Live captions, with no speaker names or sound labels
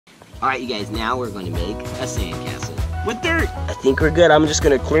Alright, you guys, now we're going to make a sandcastle with dirt. I think we're good. I'm just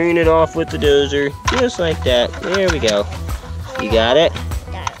going to clean it off with the dozer, just like that. There we go. You got it?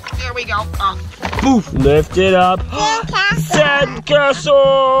 There we go. Poof! Lift it up. Sandcastle!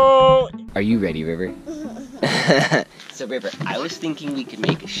 Are you ready, River? So, River, I was thinking we could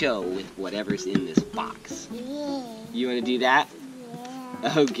make a show with whatever's in this box. Yeah. You want to do that?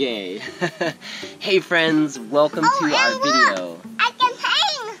 Yeah. Okay. Hey, friends, welcome to our video. I can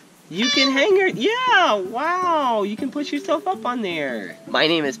hang! You can hang her. Yeah, wow. You can push yourself up on there. My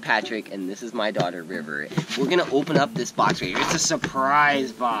name is Patrick, and this is my daughter, River. We're going to open up this box right here. It's a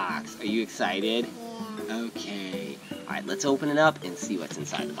surprise box. Are you excited? Yeah. Okay. All right, let's open it up and see what's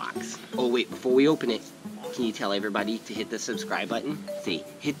inside the box. Oh, wait, before we open it, can you tell everybody to hit the subscribe button? See,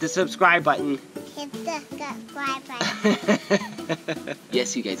 hit the subscribe button. Hit the subscribe button.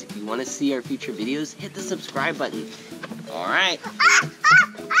 Yes, you guys, if you want to see our future videos, hit the subscribe button. All right.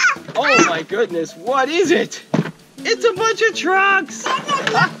 Oh my goodness, what is it? It's a bunch of trucks.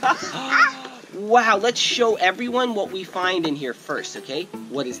 Wow, let's show everyone what we find in here first, okay?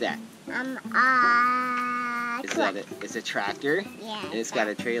 What is that? It's a tractor? Yeah. And it's got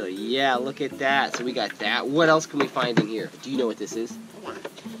a trailer. Yeah, look at that. So we got that. What else can we find in here? Do you know what this is? Yeah.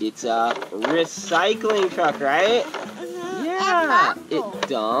 It's a recycling truck, right? Yeah. It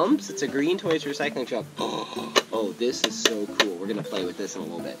dumps. It's a Green Toys recycling truck. Oh, this is so cool. We're going to play with this in a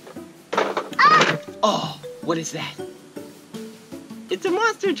little bit. Oh, what is that? It's a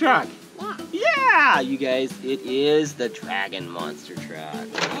monster truck. Yeah, you guys, it is the Dragon Monster Truck.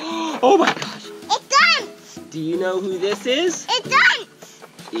 Oh my gosh. It dumps. Do you know who this is? It dumps.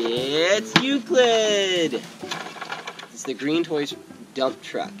 It's Euclid. It's the Green Toys dump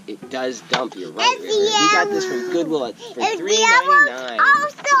truck. It does dump. You're right, River. We got this from Goodwill for $3.99.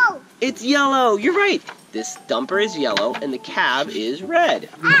 Also. It's yellow. You're right. This dumper is yellow and the cab is red.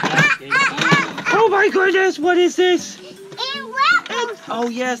 Oh my goodness, what is this? Oh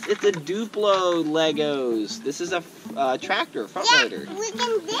yes, it's a Duplo Legos. This is a tractor, front loader. We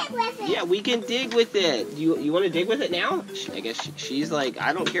can dig with it. Yeah, we can dig with it. You want to dig with it now? I guess she's like,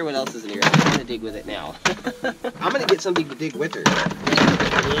 I don't care what else is in here. I want to dig with it now. I'm going to get something to dig with her.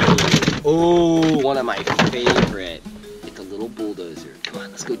 Oh, one of my favorite. It's a little bulldozer. Come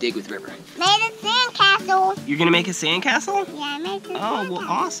on, let's go dig with River. Made a sandcastle. You're going to make a sandcastle? Yeah, I made a sandcastle. Oh, well,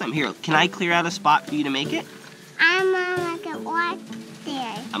 awesome. Here, can I clear out a spot for you to make it? I'm like a what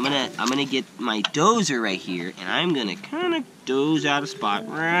there. I'm gonna get my dozer right here, and I'm gonna kind of doze out a spot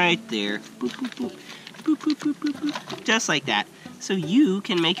right there, boop, boop, boop. Boop, boop, boop, boop, boop. Just like that, so you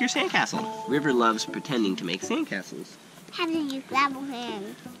can make your sandcastle. River loves pretending to make sandcastles. How do you grapple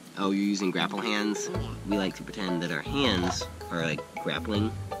hands? Oh, you're using grapple hands? Yeah. We like to pretend that our hands are like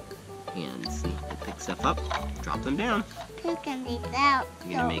grappling hands. And pick stuff up, drop them down. Picking these out.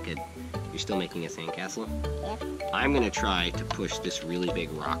 You're gonna make it. You're still making a sandcastle? Yep. I'm gonna try to push this really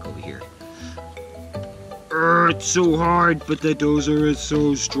big rock over here. It's so hard, but the dozer is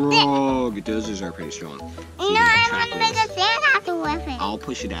so strong. The dozers are pretty strong. So You know, I'm gonna make a sandcastle with it. I'll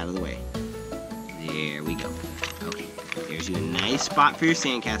push it out of the way. There we go. Okay, there's you a nice spot for your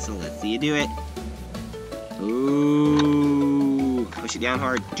sandcastle. Let's see you do it. Ooh, push it down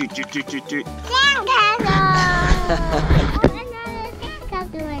hard. Sandcastle!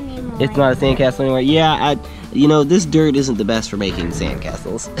 It's not a sandcastle anymore. Yeah, you know, this dirt isn't the best for making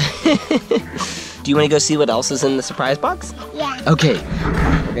sandcastles. Do you want to go see what else is in the surprise box? Yeah. Okay,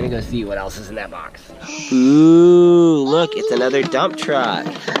 we're gonna go see what else is in that box. Ooh, look, it's another dump truck.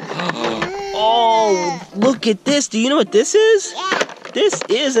 Oh, look at this. Do you know what this is? Yeah. This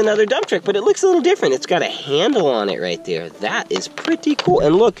is another dump truck, but it looks a little different. It's got a handle on it right there. That is pretty cool.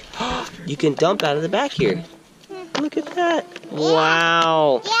 And look, you can dump out of the back here. Look at that.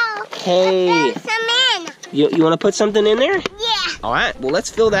 Wow. Yeah. Hey. Put some in. You want to put something in there? Yeah. All right, well, let's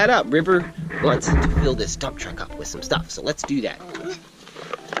fill that up. River wants to fill this dump truck up with some stuff, so let's do that.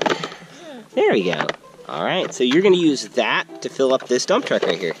 There we go. All right, so you're going to use that to fill up this dump truck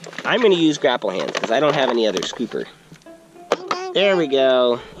right here. I'm going to use grapple hands because I don't have any other scooper. There we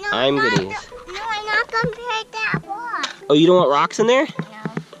go. No, I'm going to use... No, I'm not going to take that rock. Oh, you don't want rocks in there?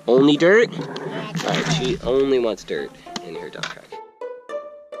 No. Only dirt? All right, she only wants dirt in her dump truck.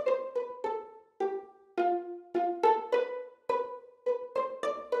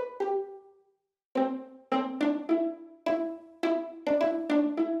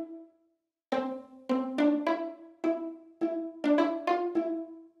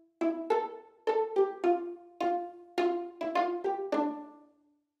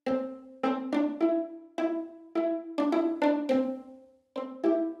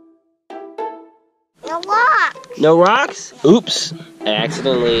 No rocks. No rocks? Oops. I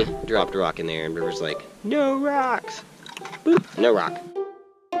accidentally dropped a rock in there, and River's like, no rocks. Boop, no rock.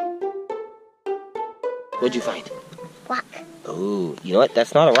 What'd you find? Rock. Oh, you know what?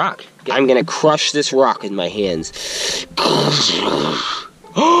 That's not a rock. I'm gonna crush this rock in my hands.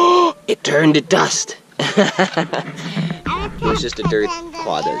 It turned to dust. It was just a dirt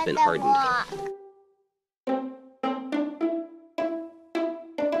clod that has been hardened.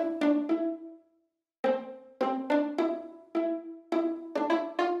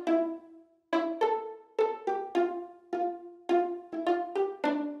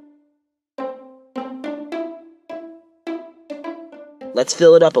 Let's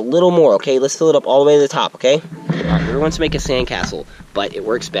fill it up a little more, okay? Let's fill it up all the way to the top, okay? Alright, River wants to make a sandcastle, but it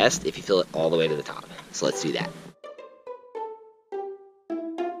works best if you fill it all the way to the top. So let's do that.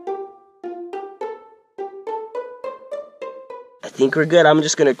 I think we're good. I'm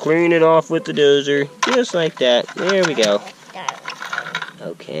just going to clean it off with the dozer, just like that. There we go.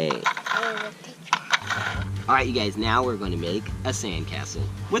 Okay. Alright, you guys, now we're going to make a sandcastle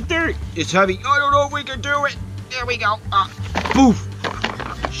with dirt. It's heavy. I don't know if we can do it. There we go. Boof.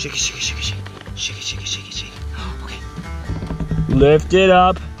 Shake it, shake it, shake it, shake it. Shake it, shake it, shake it, shake it. Okay. Lift it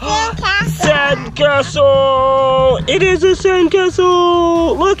up. Sandcastle! It is a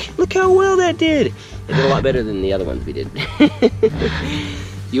sandcastle! Look how well that did. It did a lot better than the other ones we did.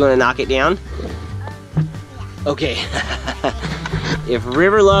 You want to knock it down? Okay. If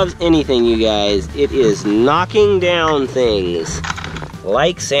River loves anything, you guys, it is knocking down things.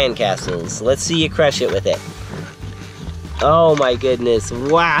 Like sandcastles. Let's see you crush it with it. Oh my goodness,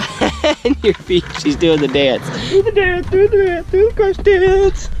 wow. And your feet, she's doing the dance. Do the dance, do the dance, do the crush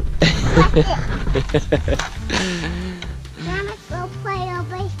dance. Mama, go play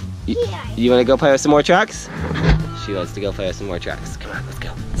over here. You want to go play with some more trucks? She wants to go play with some more trucks. Come on, let's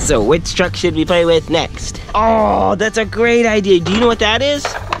go. So which truck should we play with next? Oh, that's a great idea. Do you know what that is?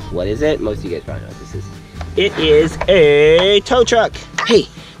 What is it? Most of you guys probably know what this is. It is a tow truck. Hey,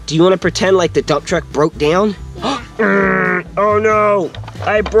 do you want to pretend like the dump truck broke down? Oh no,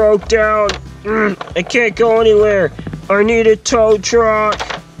 I broke down. I can't go anywhere. I need a tow truck.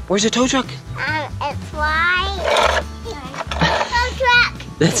 Where's the tow truck? It's right. Tow truck.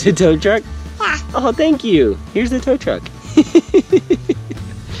 That's a tow truck? Yeah. Oh, thank you. Here's the tow truck.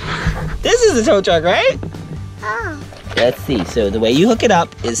 This is the tow truck, right? Oh. Let's see. So the way you hook it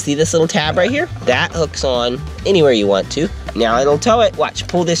up is, see this little tab right here? That hooks on anywhere you want to. Now it'll tow it. Watch,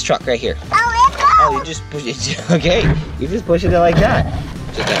 pull this truck right here. Oh, you just push it. Okay, you just push it like that.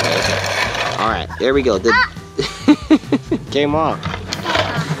 Just that way. Okay. All right, there we go. Came off.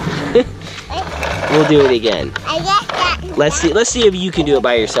 We'll do it again. Let's see if you can do it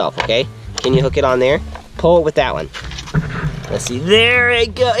by yourself. Okay? Can you hook it on there? Pull it with that one. Let's see. There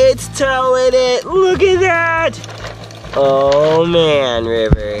it goes. It's towing it. Look at that. Oh man,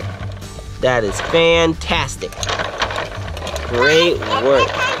 River, that is fantastic. Great work.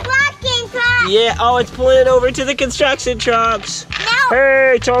 Yeah, oh, it's pulling it over to the construction trucks. No.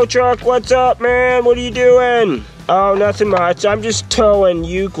 Hey, tow truck, what's up, man? What are you doing? Oh, nothing much. I'm just towing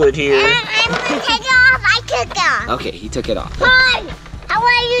Euclid here. I'm gonna take it off. I took it off. Okay, he took it off. Hi. How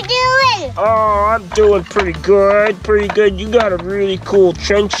are you doing? Oh, I'm doing pretty good. Pretty good. You got a really cool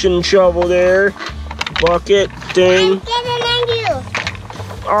trench and shovel there. Bucket thing. I'm getting on you.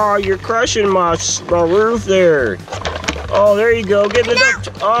 Oh, you're crushing my roof there. Oh, there you go. Get the duct.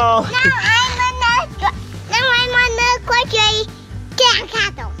 Oh. Now I'm on the quadri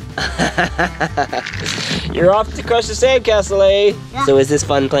sandcastle. You're off to crush the sandcastle, eh? Yeah. So is this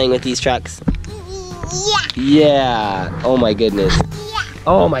fun playing with these trucks? Yeah. Yeah. Oh my goodness. Yeah.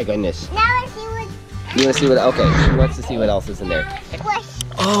 Oh my goodness. Now let's see what. You want to see what? Okay. She wants to see what else is in there.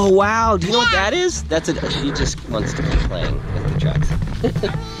 Oh wow. Do you know what that is? That's a. She just wants to keep playing with the trucks.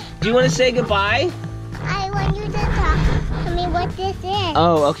 Do you want to say goodbye? I want you to talk to me what this is.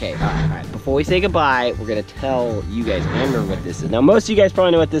 Oh, okay. All right. Before we say goodbye, we're going to tell you guys, remember what this is. Now, most of you guys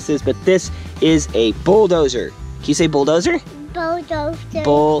probably know what this is, but this is a bulldozer. Can you say bulldozer? Bulldozer.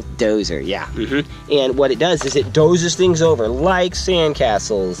 Bulldozer, yeah. And what it does is it dozes things over like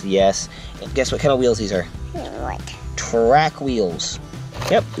sandcastles, yes. And guess what kind of wheels these are? What? Track wheels.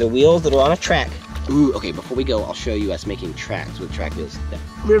 Yep, the wheels that are on a track. Ooh, okay, before we go, I'll show you us making tracks with track wheels.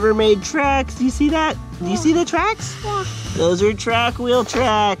 River made tracks. Do you see that? Do you see the tracks? Yeah. Those are track wheel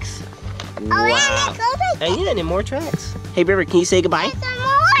tracks. Oh, wow. and it goes like I need any more tracks. Hey, River, can you say goodbye? There's some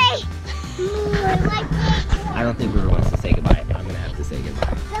more. Like I don't think River wants to say goodbye. I'm going to have to say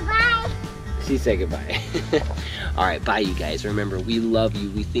goodbye. Goodbye. She said goodbye. All right, bye, you guys. Remember, we love you.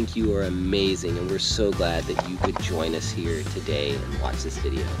 We think you are amazing, and we're so glad that you could join us here today and watch this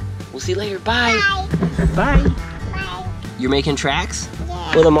video. We'll see you later. Bye. Bye. Bye. Bye. You're making tracks?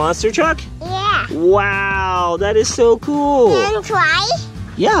 Yeah. With a monster truck? Yeah. Wow, that is so cool. Can you try?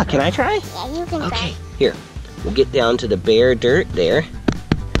 Yeah, can I try? Yeah, you can Okay, try. here. We'll get down to the bare dirt there.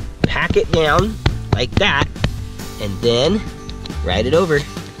 Pack it down like that. And then ride it over.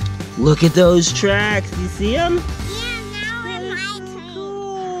 Look at those tracks. You see them? Yeah, now I'm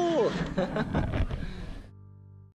Cool.